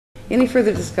Any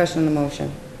further discussion on the motion?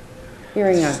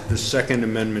 Hearing none. The second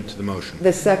amendment to the motion.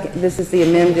 This is the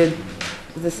amended,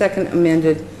 the second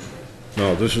amended.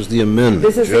 No, this is the amendment.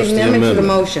 This is the just amendment to the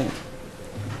motion.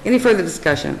 Any further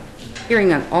discussion? Hearing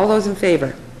none. All those in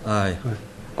favor? Aye.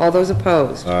 All those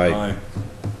opposed? Aye.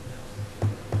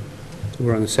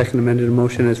 We're on the second amended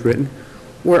motion as written.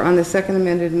 We're on the second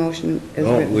amended motion as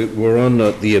No, written. we're on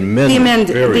the amendment.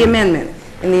 The amendment.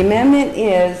 And the amendment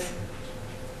is,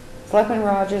 Selectman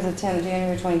Rogers attend the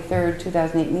January 23rd,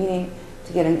 2008 meeting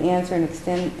to get an answer and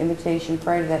extend invitation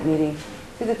prior to that meeting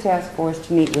to the task force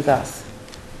to meet with us.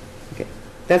 Okay,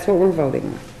 that's what we're voting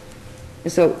on.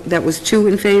 And so that was 2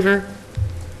 in favor,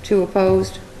 2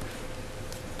 opposed.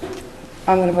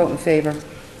 I'm going to vote in favor.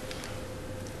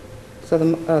 So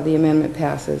the amendment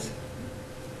passes.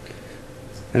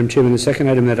 Madam Chairman, the second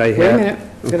item that I have... Wait a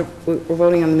minute. We're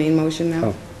voting on the main motion now?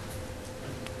 Oh.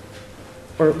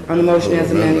 Or on the motion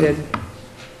as amended?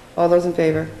 All those in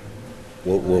favor?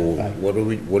 What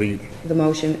are you, The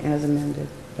motion as amended.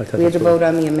 I thought We had to that's what- vote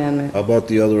on the amendment. how about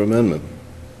the other amendment?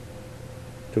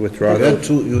 To withdraw You that?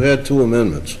 had two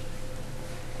amendments.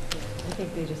 I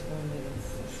think they just wanted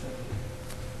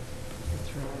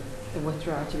the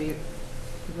withdrawal to be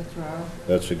the withdrawal.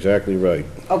 That's exactly right.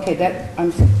 Okay,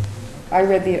 I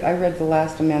read the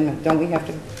last amendment. Don't we have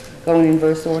to go in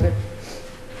inverse order?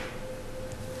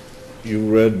 You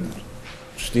read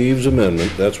Steve's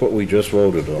amendment, that's what we just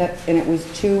voted on. And it was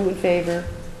 2 in favor?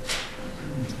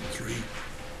 3.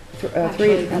 3.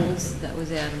 Actually, that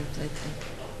was Adam's, I think.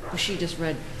 Well, she just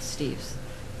read Steve's.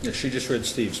 Yeah, she just read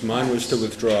Steve's. Mine was to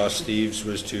withdraw, Steve's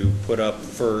was to put up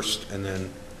first, and then,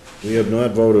 We have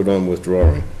not voted on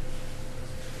withdrawing.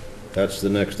 That's the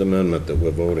next amendment that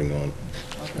we're voting on.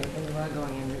 Okay, then you are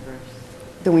going in reverse.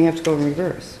 Then we have to go in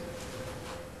reverse.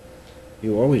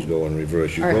 You always go in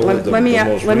reverse. You All right, go with the let me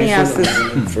most ask recent this.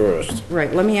 amendment first.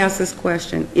 Right, let me ask this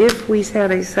question. If we had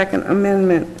a second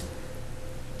amendment,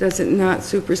 does it not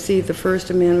supersede the first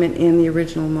amendment in the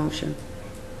original motion?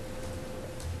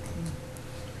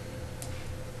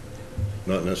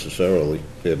 Not necessarily.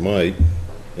 It might.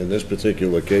 In this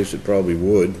particular case, it probably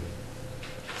would.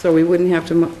 So we wouldn't have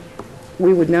to,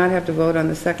 we would not have to vote on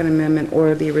the second amendment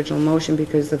or the original motion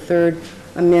because the third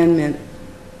amendment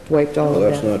wiped all Well,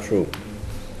 of that's that. not true.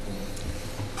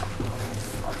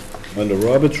 Under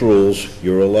Robert's rules,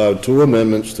 you're allowed 2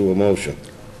 amendments to a motion.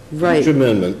 Right. Each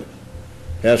amendment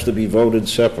has to be voted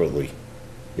separately.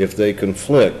 If they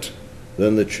conflict,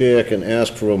 then the chair can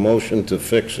ask for a motion to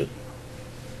fix it.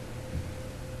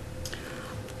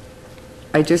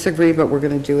 I disagree, but we're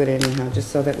going to do it anyhow,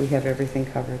 just so that we have everything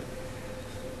covered.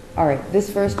 All right, this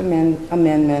first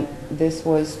amendment, this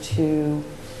was to,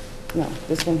 no,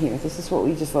 this one here, this is what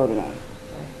we just voted on.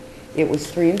 It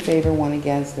was 3 in favor, 1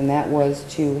 against, and that was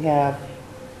to have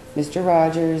Mr.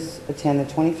 Rogers attend the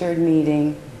 23rd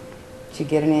meeting to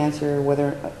get an answer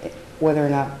whether or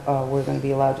not we're going to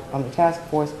be allowed on the task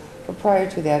force, but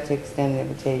prior to that, to extend an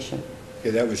invitation.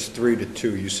 yeah, that was 3 to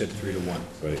 2. You said 3 to 1.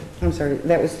 Right. I'm sorry,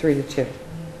 that was 3 to 2.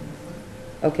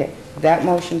 Okay, that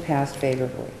motion passed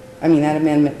favorably. I mean, that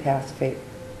amendment passed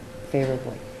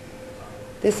favorably.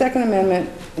 The second amendment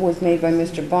was made by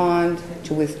Mr. Bond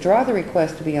to withdraw the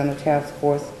request to be on the task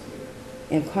force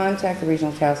and contact the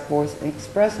regional task force and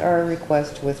express our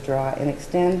request to withdraw and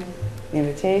extend the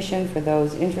invitation for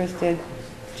those interested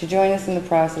to join us in the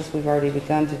process. We've already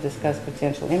begun to discuss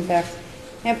potential impacts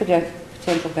and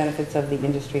potential benefits of the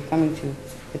industry coming to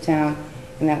the town,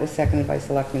 and that was seconded by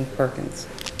Selectman Perkins.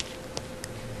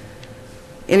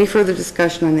 Any further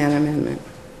discussion on that amendment?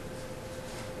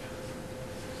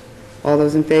 All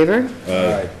those in favor?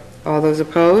 Aye. All those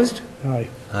opposed? Aye.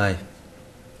 Aye.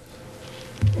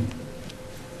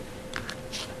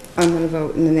 I'm going to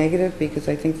vote in the negative because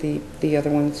I think the other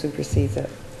one supersedes it.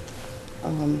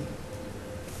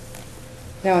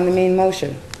 Now, on the main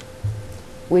motion,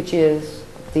 which is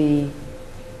the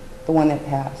one that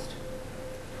passed.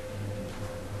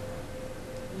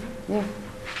 Yeah,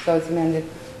 so it's amended.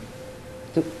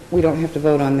 We don't have to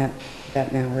vote on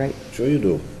that now, right? Sure you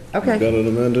do. Okay. You've got an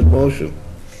amended motion.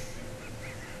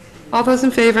 All those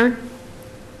in favor?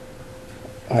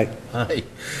 Aye. Aye.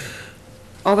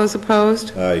 All those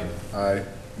opposed? Aye. Aye.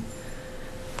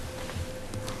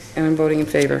 And I'm voting in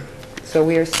favor. So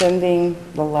we are sending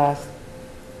the last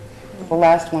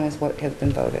one is what has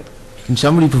been voted. Can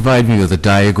somebody provide me with a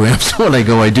diagram so when I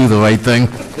go I do the right thing?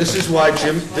 This is why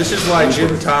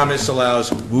Jim Thomas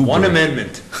allows one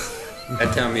amendment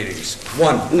at town meetings.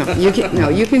 One. No,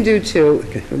 you can do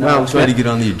 2. I'll try to get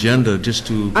on the agenda just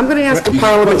to... I'm going to ask a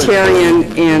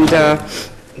parliamentarian and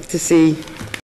to see